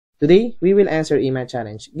Today, we will answer a math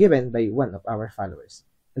challenge given by one of our followers.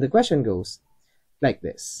 And the question goes like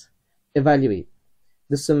this. Evaluate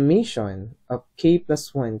the summation of k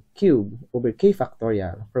plus 1 cubed over k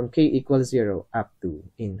factorial from k equals 0 up to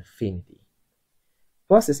infinity.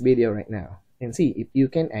 Pause this video right now and see if you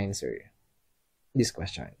can answer this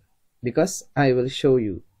question, because I will show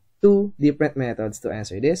you two different methods to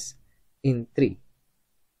answer this in 3,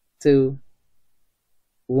 2,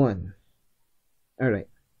 1. Alright.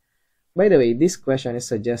 By the way, this question is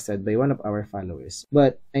suggested by one of our followers,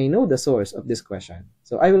 but I know the source of this question,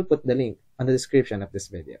 so I will put the link on the description of this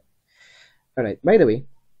video. Alright, by the way,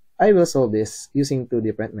 I will solve this using two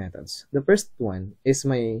different methods. The first one is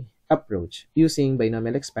my approach using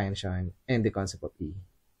binomial expansion and the concept of E.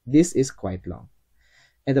 This is quite long.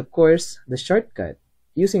 And of course, the shortcut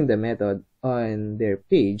using the method on their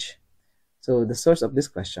page, so the source of this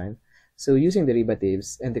question, so using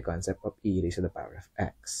derivatives and the concept of e raised to the power of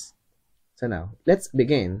x. So now, let's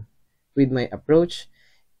begin with my approach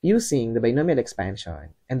using the binomial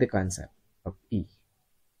expansion and the concept of e.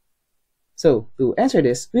 So, to answer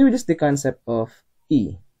this, we will use the concept of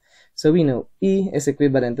e. So we know e is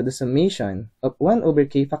equivalent to the summation of 1 over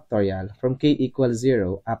k factorial from k equals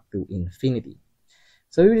 0 up to infinity.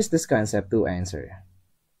 So we will use this concept to answer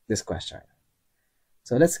this question.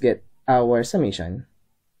 So let's get our summation.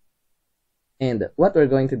 And what we're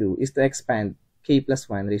going to do is to expand k plus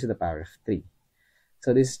 1 raised to the power of 3.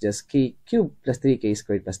 So this is just k cubed plus 3k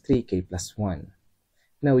squared plus 3k plus 1.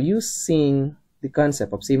 Now, using the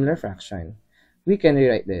concept of similar fraction, we can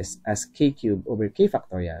rewrite this as k cubed over k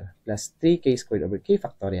factorial plus 3k squared over k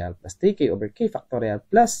factorial plus 3k over k factorial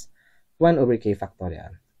plus 1 over k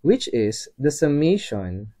factorial, which is the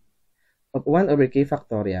summation of 1 over k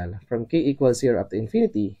factorial from k equals 0 up to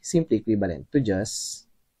infinity, simply equivalent to just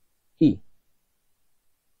e.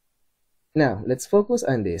 Now, let's focus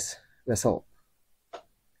on this result.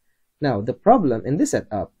 Now, the problem in this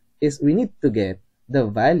setup is we need to get the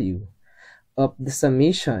value of the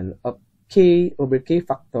summation of k over k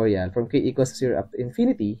factorial from k equals 0 up to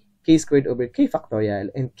infinity, k squared over k factorial,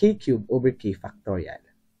 and k cubed over k factorial.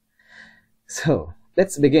 So,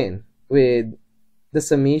 let's begin with the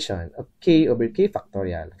summation of k over k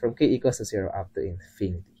factorial from k equals to 0 up to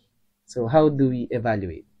infinity. So, how do we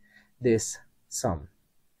evaluate this sum?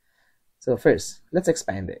 So first, let's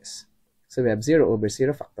expand this. So we have 0 over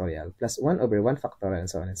 0 factorial plus 1 over 1 factorial and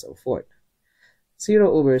so on and so forth. 0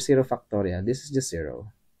 over 0 factorial, this is just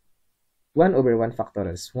 0. 1 over 1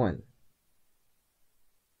 factorial is 1.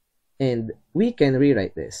 And we can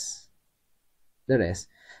rewrite this, the rest,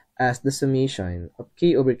 as the summation of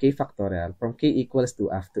k over k factorial from k equals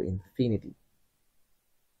to up to infinity.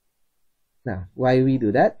 Now, why we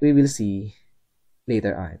do that, we will see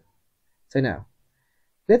later on. So now,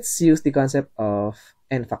 let's use the concept of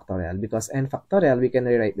n factorial, because n factorial, we can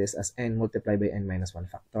rewrite this as n multiplied by n minus 1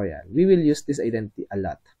 factorial. We will use this identity a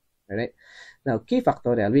lot. Alright? Now, k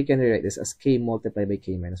factorial, we can rewrite this as k multiplied by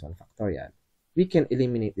k minus 1 factorial. We can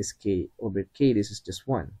eliminate this k over k. This is just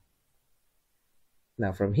 1.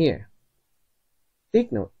 Now, from here,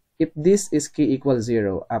 take note, if this is k equals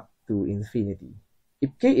 0 up to infinity, if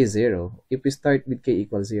k is 0, if we start with k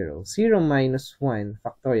equals 0, 0 minus 1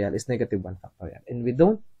 factorial is negative 1 factorial. And we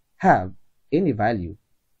don't have any value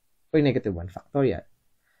for negative 1 factorial.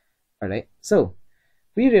 Alright? So,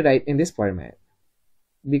 we rewrite in this format,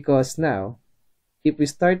 because now, if we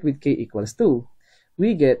start with k equals 2,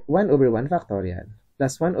 we get 1 over 1 factorial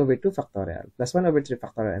plus 1 over 2 factorial plus 1 over 3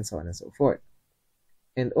 factorial and so on and so forth.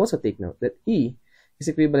 And also take note that e is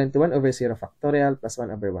equivalent to 1 over 0 factorial plus 1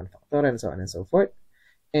 over 1 factorial and so on and so forth.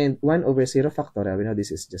 And 1 over 0 factorial, we know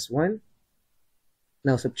this is just 1.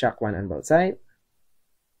 Now subtract 1 on both sides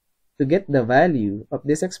to get the value of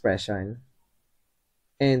this expression.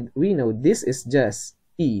 And we know this is just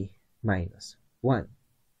e minus 1.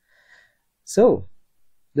 So,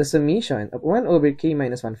 the summation of 1 over k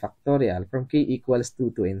minus 1 factorial from k equals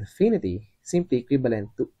 2 to infinity, simply equivalent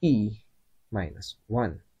to e minus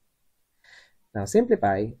 1. Now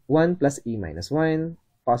simplify 1 plus e minus 1.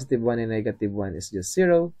 Positive 1 and negative 1 is just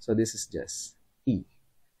 0. So this is just e.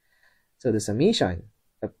 So the summation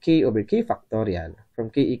of k over k factorial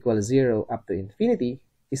from k equals 0 up to infinity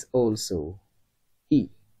is also e.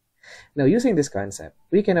 Now, using this concept,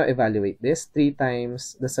 we can now evaluate this 3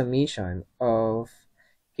 times the summation of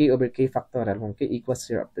k over k factorial from k equals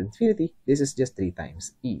 0 up to infinity. This is just 3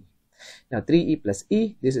 times e. Now, 3e plus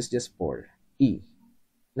e, this is just 4e.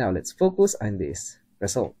 Now, let's focus on this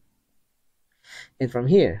result. And from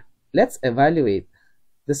here, let's evaluate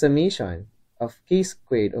the summation of k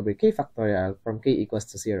squared over k factorial from k equals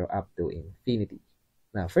to 0 up to infinity.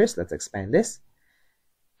 Now, first, let's expand this.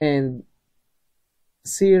 And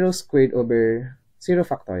 0 squared over 0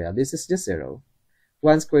 factorial, this is just 0.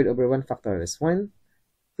 1 squared over 1 factorial is 1.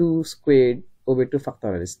 2 squared over 2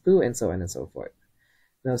 factorial is 2, and so on and so forth.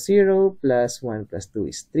 Now 0 plus 1 plus 2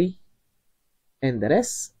 is 3. And the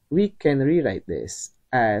rest, we can rewrite this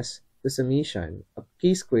as the summation of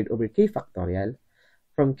k squared over k factorial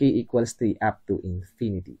from k equals 3 up to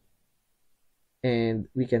infinity. And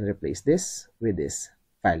we can replace this with this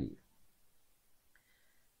value.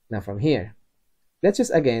 Now from here, let's use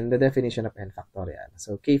again the definition of n factorial.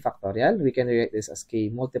 So k factorial, we can rewrite this as k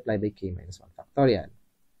multiplied by k minus 1 factorial.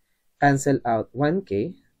 Cancel out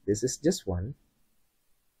 1k, this is just 1.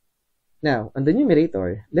 Now, on the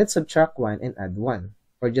numerator, let's subtract 1 and add 1,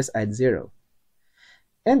 or just add 0.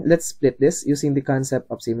 And let's split this using the concept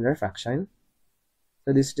of similar fraction.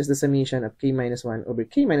 So this is just the summation of k minus 1 over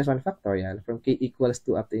k minus 1 factorial from k equals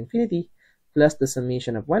 2 up to infinity, plus the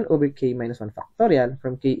summation of 1 over k minus 1 factorial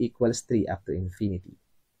from k equals 3 up to infinity.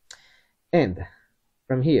 And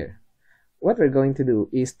from here, what we're going to do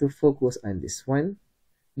is to focus on this one,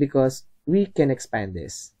 because we can expand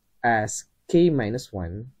this as k minus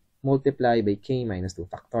 1 multiplied by k minus 2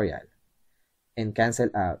 factorial, and cancel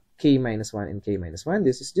out k minus 1 and k minus 1.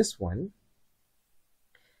 This is just 1.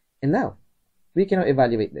 And now, we can now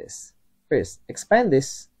evaluate this. First, expand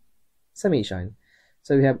this summation.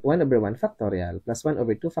 So we have 1 over 1 factorial plus 1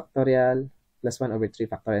 over 2 factorial plus 1 over 3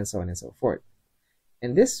 factorial, and so on and so forth.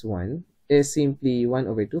 And this one is simply 1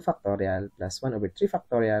 over 2 factorial plus 1 over 3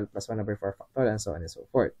 factorial plus 1 over 4 factorial, and so on and so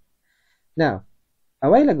forth. Now, a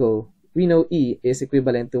while ago, we know e is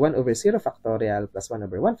equivalent to 1 over 0 factorial plus 1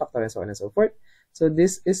 over 1 factorial, and so on and so forth. So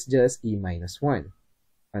this is just e minus 1.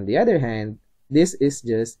 On the other hand, this is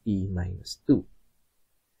just e minus 2.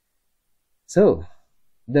 So,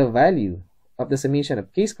 the value of the summation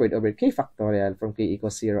of k squared over k factorial from k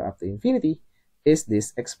equals 0 up to infinity is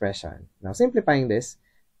this expression. Now, simplifying this,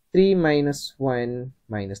 3 minus 1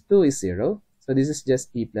 minus 2 is 0. So this is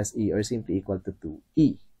just e plus e, or simply equal to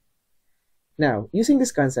 2e. Now, using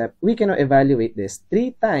this concept, we can now evaluate this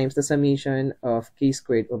 3 times the summation of k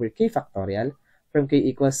squared over k factorial from k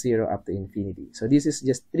equals 0 up to infinity. So this is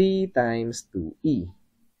just 3 times 2e.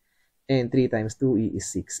 And 3 times 2e is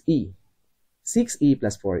 6e. 6e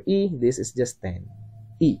plus 4e, this is just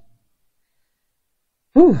 10e.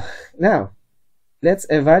 Whew. Now, let's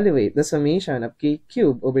evaluate the summation of k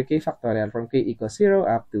cubed over k factorial from k equals 0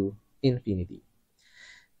 up to infinity.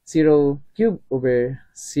 0 cubed over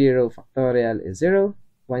 0 factorial is 0.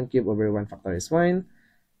 1 cubed over 1 factorial is 1.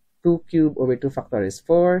 2 cubed over 2 factorial is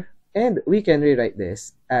 4. And we can rewrite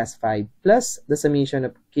this as 5 plus the summation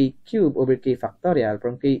of k cubed over k factorial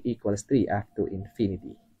from k equals 3 up to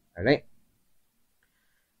infinity. Alright?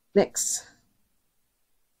 Next,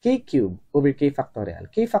 k cubed over k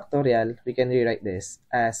factorial. K factorial, we can rewrite this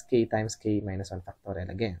as k times k minus 1 factorial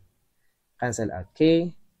again. Cancel out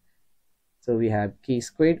k. So we have k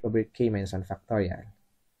squared over k minus 1 factorial.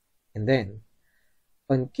 And then,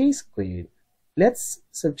 on k squared, let's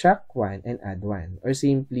subtract 1 and add 1, or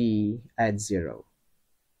simply add 0.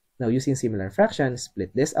 Now, using similar fraction,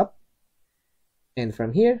 split this up. And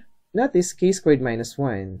from here, notice k squared minus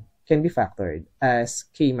 1 can be factored as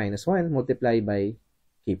k minus 1 multiplied by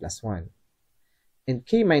k plus 1. And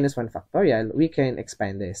k minus 1 factorial, we can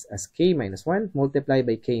expand this as k minus 1 multiplied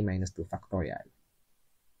by k minus 2 factorial.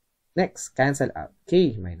 Next, cancel out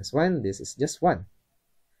k minus 1. This is just 1.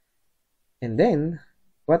 And then,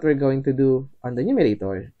 what we're going to do on the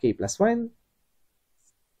numerator, k plus 1,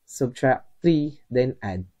 subtract 3, then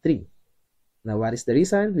add 3. Now, what is the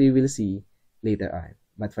reason? We will see later on.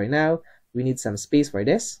 But for now, we need some space for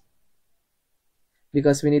this,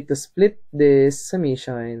 because we need to split this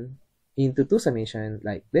summation into 2 summation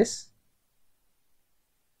like this,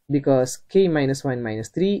 because k minus 1 minus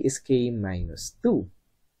 3 is k minus 2.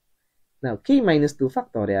 Now, k minus 2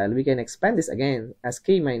 factorial, we can expand this again as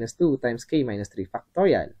k minus 2 times k minus 3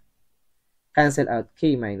 factorial. Cancel out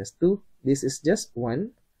k minus 2. This is just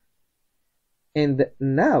 1. And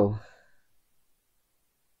now,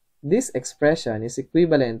 this expression is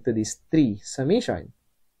equivalent to this 3 summation.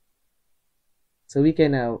 So we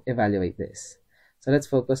can now evaluate this. So let's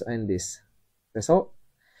focus on this result.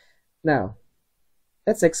 Now,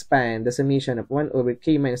 let's expand the summation of 1 over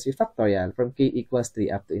k minus 3 factorial from k equals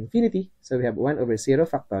 3 up to infinity. So we have 1 over 0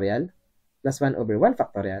 factorial plus 1 over 1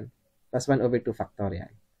 factorial plus 1 over 2 factorial.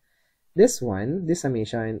 This one, this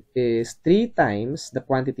summation is 3 times the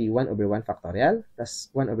quantity 1 over 1 factorial plus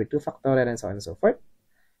 1 over 2 factorial, and so on and so forth.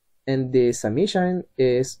 And the summation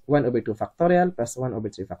is 1 over 2 factorial plus 1 over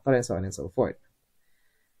 3 factorial, and so on and so forth.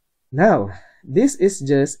 Now, this is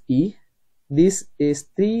just e. This is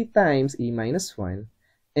 3 times e minus 1.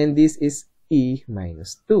 and this is e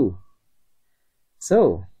minus 2.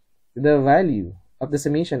 So, the value of the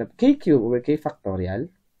summation of k cubed over k factorial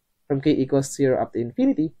from k equals 0 up to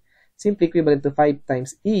infinity simply equivalent to 5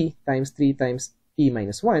 times e times 3 times e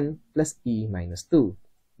minus 1 plus e minus 2.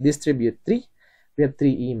 Distribute 3, we have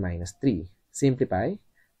 3e minus 3. Simplify,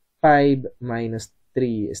 5 minus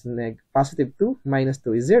 3 is positive 2, minus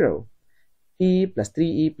 2 is 0. E plus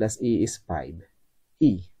 3e plus e is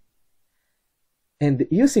 5e. And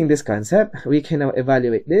using this concept, we can now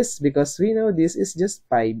evaluate this because we know this is just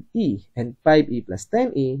 5e, and 5e plus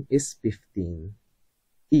 10e is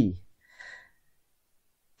 15e.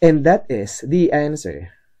 And that is the answer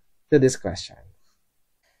to this question.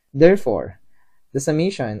 Therefore, the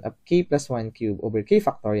summation of k plus 1 cubed over k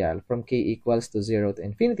factorial from k equals to 0 to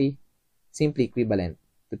infinity simply equivalent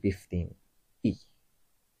to 15e.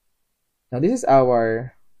 Now, this is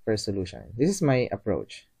our first solution. This is my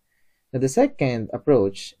approach. Now, the second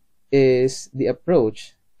approach is the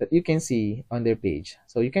approach that you can see on their page.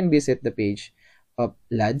 So you can visit the page of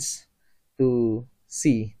LADS to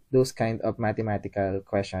see those kind of mathematical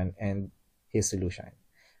question and his solution.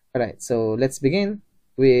 All right, so let's begin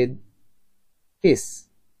with his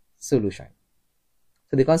solution.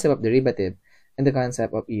 So the concept of derivative and the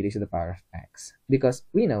concept of e raised to the power of x. Because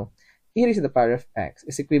we know e raised to the power of x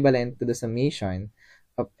is equivalent to the summation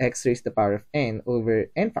of x raised to the power of n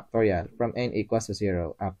over n factorial from n equals to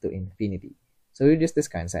 0 up to infinity. So we use this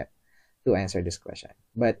concept to answer this question.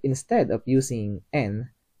 But instead of using n,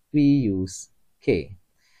 we use k.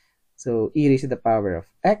 So e raised to the power of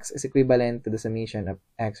x is equivalent to the summation of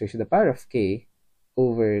x raised to the power of k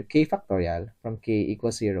over k factorial from k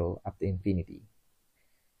equals 0 up to infinity.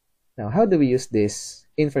 Now, how do we use this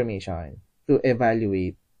information to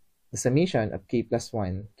evaluate the summation of k plus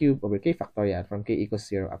 1 cubed over k factorial from k equals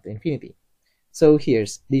 0 up to infinity? So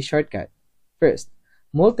here's the shortcut. First,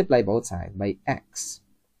 multiply both sides by x.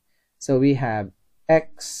 So we have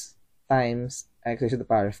x times x raised to the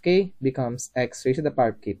power of k becomes x raised to the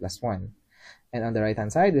power of k plus 1. And on the right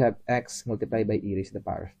hand side, we have x multiplied by e raised to the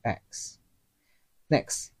power of x.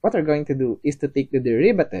 Next, what we're going to do is to take the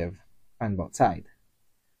derivative on both sides.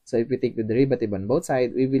 So if we take the derivative on both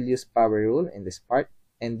sides, we will use power rule in this part,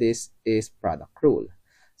 and this is product rule.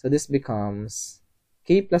 So this becomes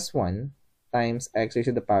k plus 1 times x raised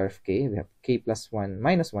to the power of k. We have k plus 1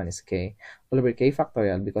 minus 1 is k, all over k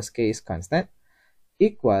factorial because k is constant,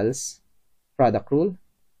 equals product rule,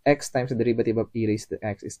 x times the derivative of e raised to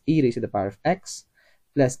x is e raised to the power of x,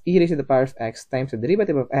 plus e raised to the power of x times the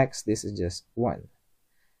derivative of x, this is just 1.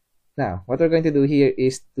 Now, what we're going to do here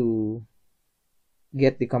is to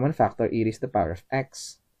get the common factor e raised to the power of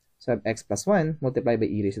x. So I have x plus 1 multiplied by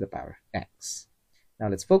e raised to the power of x. Now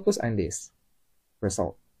let's focus on this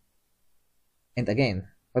result. And again,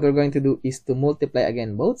 what we're going to do is to multiply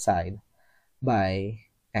again both sides by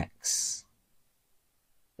x.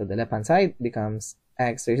 So the left hand side becomes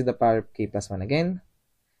x raised to the power of k plus 1 again.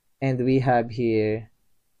 And we have here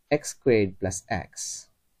x squared plus x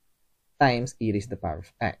times e raised to the power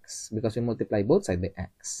of x because we multiply both sides by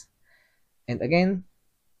x. And again,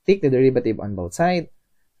 take the derivative on both sides.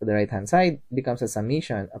 So the right hand side becomes a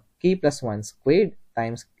summation of k plus 1 squared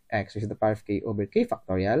times x raised to the power of k over k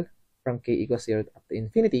factorial from k equals 0 up to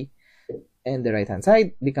infinity. And the right hand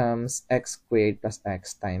side becomes x squared plus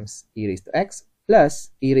x times e raised to x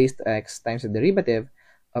plus e raised to x times the derivative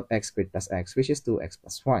of x squared plus x, which is 2x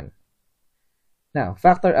plus 1. Now,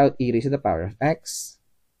 factor out e raised to the power of x.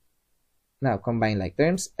 Now, combine like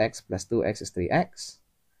terms, x plus 2x is 3x.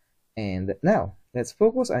 And now, let's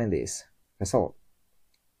focus on this result.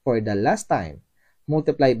 For the last time,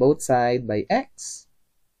 multiply both sides by x,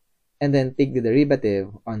 and then take the derivative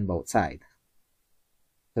on both sides.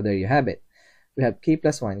 So there you have it. We have k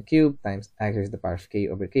plus 1 cubed times x raised to the power of k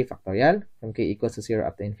over k factorial from k equals to 0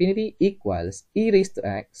 up to infinity equals e raised to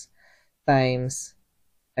x times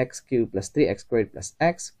x cubed plus 3x squared plus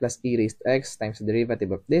x plus e raised to x times the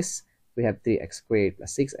derivative of this. We have 3x squared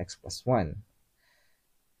plus 6x plus 1.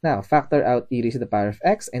 Now, factor out e raised to the power of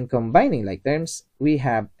x, and combining like terms, we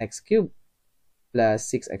have x cubed plus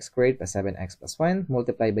 6x squared plus 7x plus 1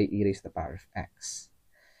 multiplied by e raised to the power of x.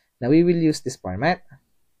 Now, we will use this format.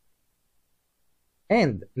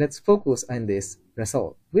 And let's focus on this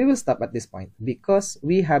result. We will stop at this point because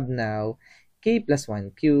we have now k plus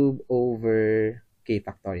 1 cubed over k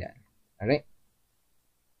factorial. Alright?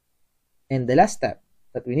 And the last step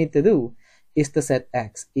that we need to do is to set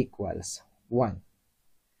x equals 1.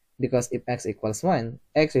 Because if x equals 1,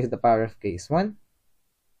 x raised to the power of k is 1.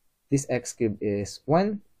 This x cubed is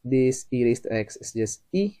 1. This e raised to x is just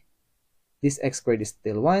e. This x squared is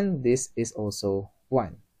still 1. This is also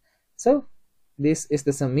 1. So, this is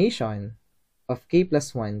the summation of k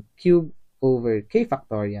plus 1 cubed over k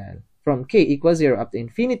factorial from k equals 0 up to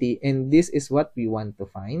infinity, and this is what we want to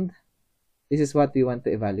find. This is what we want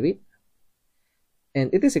to evaluate. And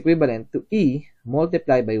it is equivalent to e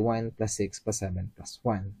multiplied by 1 plus 6 plus 7 plus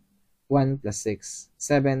 1. 1 plus 6,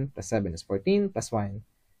 7 plus 7 is 14 plus 1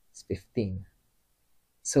 is 15.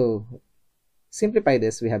 So, simplify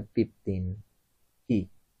this, we have 15e.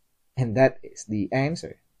 And that is the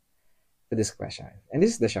answer to this question. And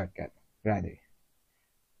this is the shortcut, rather.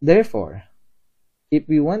 Therefore, if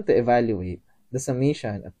we want to evaluate the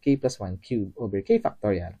summation of k plus 1 cubed over k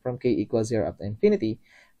factorial from k equals 0 up to infinity,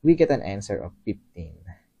 we get an answer of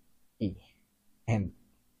 15e. And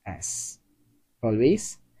as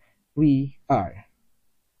always, we are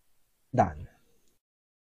done.